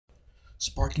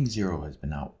Sparking Zero has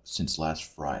been out since last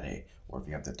Friday, or if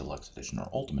you have the Deluxe Edition or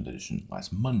Ultimate Edition,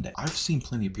 last Monday. I've seen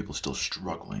plenty of people still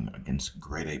struggling against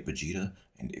Great Ape Vegeta,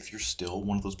 and if you're still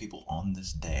one of those people on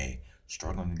this day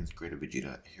struggling against Great Ape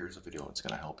Vegeta, here's a video that's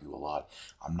going to help you a lot.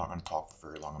 I'm not going to talk for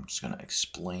very long, I'm just going to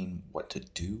explain what to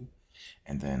do,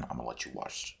 and then I'm going to let you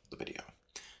watch the video.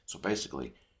 So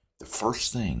basically, the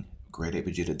first thing Great Ape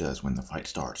Vegeta does when the fight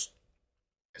starts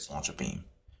is launch a beam.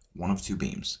 One of two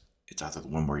beams. It's either the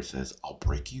one where he says, "I'll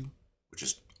break you," which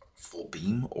is full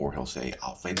beam, or he'll say,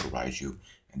 "I'll vaporize you,"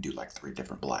 and do like 3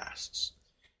 different blasts.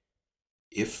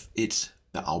 If it's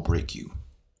the "I'll break you,"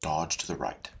 dodge to the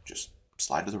right. Just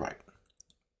slide to the right.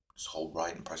 Just hold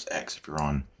right and press X if you're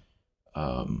on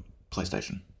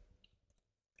PlayStation.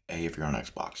 A if you're on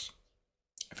Xbox.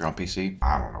 If you're on PC,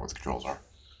 I don't know what the controls are,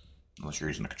 unless you're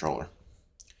using a controller.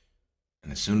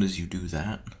 And as soon as you do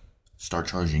that, start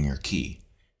charging your ki.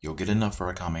 You'll get enough for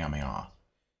a Kamehameha.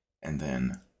 And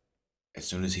then, as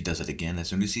soon as he does it again, as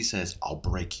soon as he says, "I'll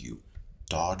break you,"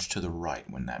 dodge to the right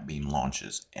when that beam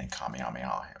launches and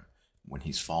Kamehameha him. When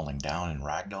he's falling down and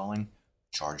ragdolling,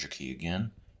 charge your ki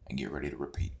again and get ready to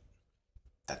repeat.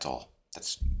 That's all.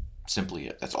 That's simply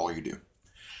it. That's all you do.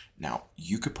 Now,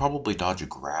 you could probably dodge a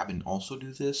grab and also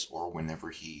do this, or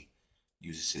whenever he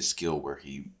uses his skill where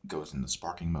he goes into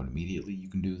sparking mode immediately, you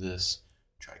can do this.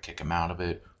 Try to kick him out of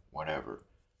it, whatever.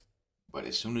 But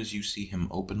as soon as you see him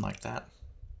open like that,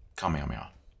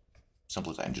 Kamehameha.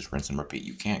 Simple as that, and just rinse and repeat.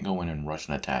 You can't go in and rush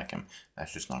and attack him.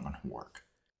 That's just not going to work.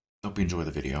 Hope you enjoy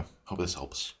the video. Hope this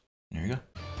helps. There you go.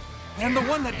 And the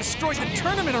one that destroyed the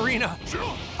tournament arena!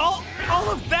 All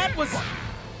of that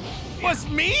was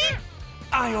me?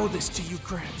 I owe this to you,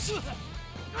 Gramps.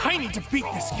 I need to beat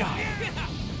this guy.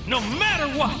 No matter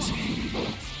what!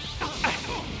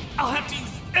 I'll have to use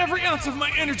every ounce of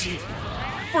my energy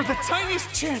for the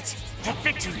tiniest chance at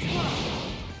victory.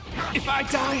 If I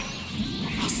die,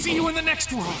 I'll see you in the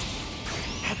next world.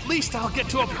 At least I'll get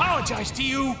to apologize to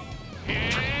you.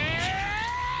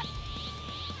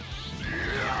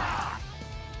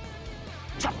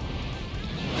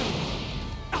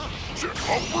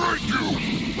 I'll break you!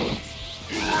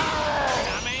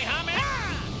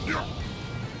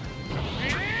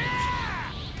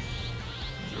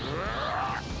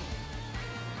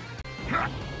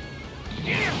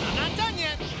 I'm not done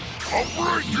yet. I'll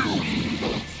break you!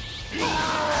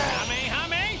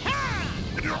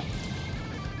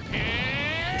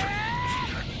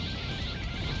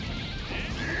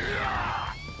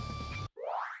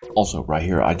 Also, right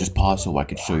here, I just paused so I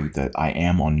could show you that I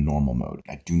am on normal mode.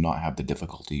 I do not have the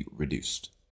difficulty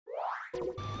reduced.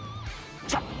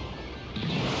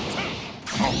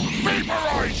 I'll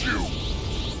vaporize you!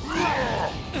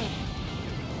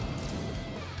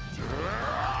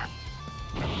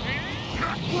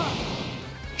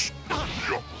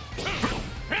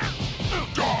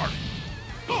 Die!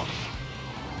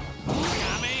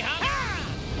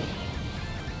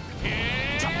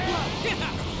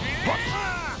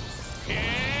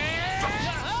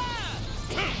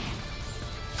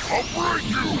 I'll break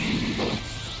you!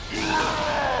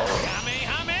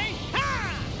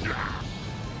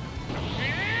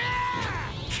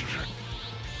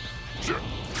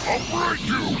 I'll break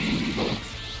you!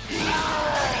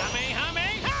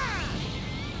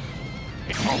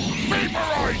 I'll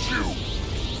vaporize you!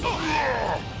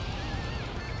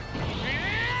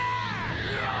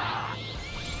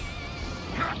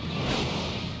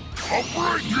 I'll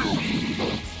break you!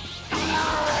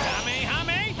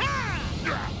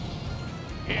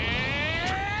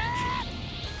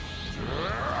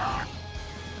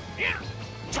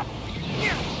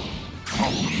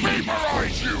 I'll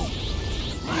vaporize you!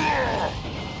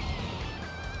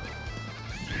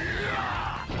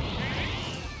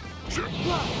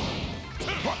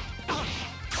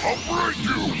 I'll break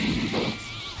you!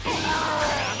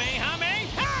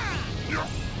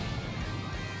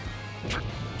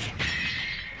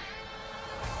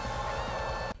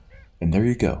 And there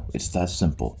you go. It's that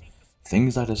simple.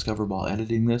 Things I discovered while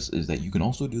editing this is that you can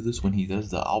also do this when he does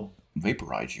the "I'll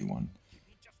vaporize you" one.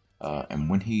 And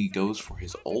when he goes for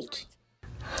his ult,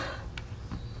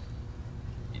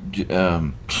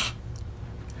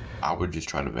 I would just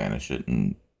try to vanish it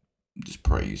and just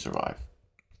pray you survive.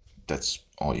 That's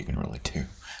all you can really do.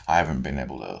 I haven't been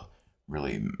able to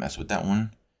really mess with that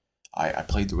one. I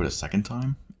played through it a second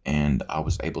time, and I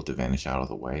was able to vanish out of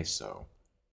the way, so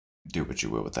do what you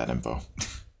will with that info.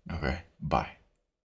 Okay, bye.